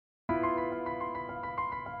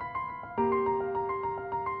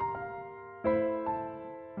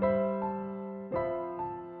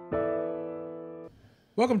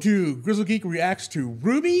Welcome to Grizzled Geek Reacts to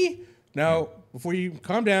RWBY. Now, before you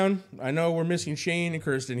calm down, I know we're missing Shane and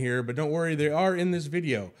Kirsten here, but don't worry, they are in this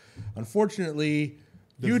video. Unfortunately,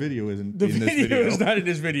 the video isn't in this video. The video is not in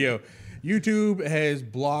this video. YouTube has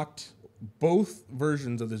blocked both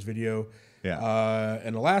versions of this video. Yeah.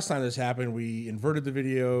 And the last time this happened, we inverted the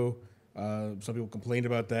video. Some people complained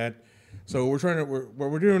about that. So what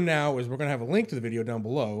we're doing now is we're going to have a link to the video down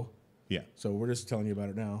below. Yeah. So we're just telling you about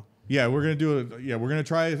it now. Yeah, we're gonna do it. Yeah, we're gonna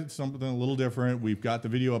try something a little different. We've got the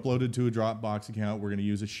video uploaded to a Dropbox account. We're gonna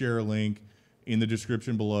use a share link in the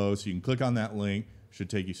description below, so you can click on that link. It should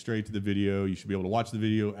take you straight to the video. You should be able to watch the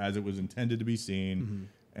video as it was intended to be seen,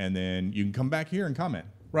 and then you can come back here and comment.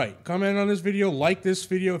 Right, comment on this video, like this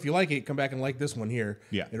video. If you like it, come back and like this one here.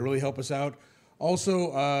 Yeah, it'll really help us out.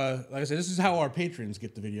 Also, like I said, this is how our patrons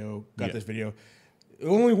get the video. This video.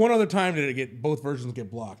 Only one other time did it get both versions get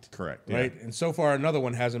blocked. Correct. Right, yeah. And so far another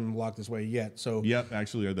one hasn't been blocked this way yet. So yep,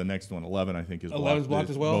 actually, the next one, 11, I think is blocked. 11's blocked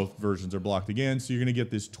as well. Both versions are blocked again, so you're gonna get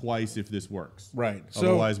this twice if this works. Right.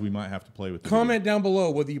 Otherwise, we might have to play with. Comment down below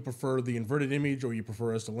whether you prefer the inverted image or you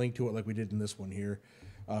prefer us to link to it like we did in this one here,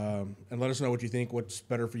 and let us know what you think. What's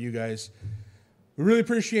better for you guys? We really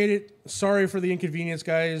appreciate it. Sorry for the inconvenience,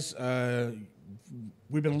 guys.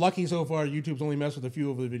 We've been lucky so far. YouTube's only messed with a few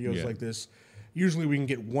of the videos like this. Usually we can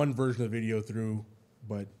get one version of the video through,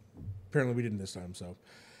 but apparently we didn't this time. So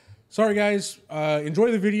sorry, guys. Enjoy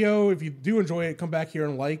the video. If you do enjoy it, come back here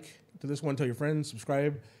and like to this one. Tell your friends.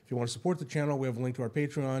 Subscribe. If you want to support the channel, we have a link to our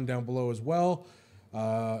Patreon down below as well.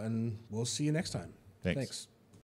 And we'll see you next time. Thanks.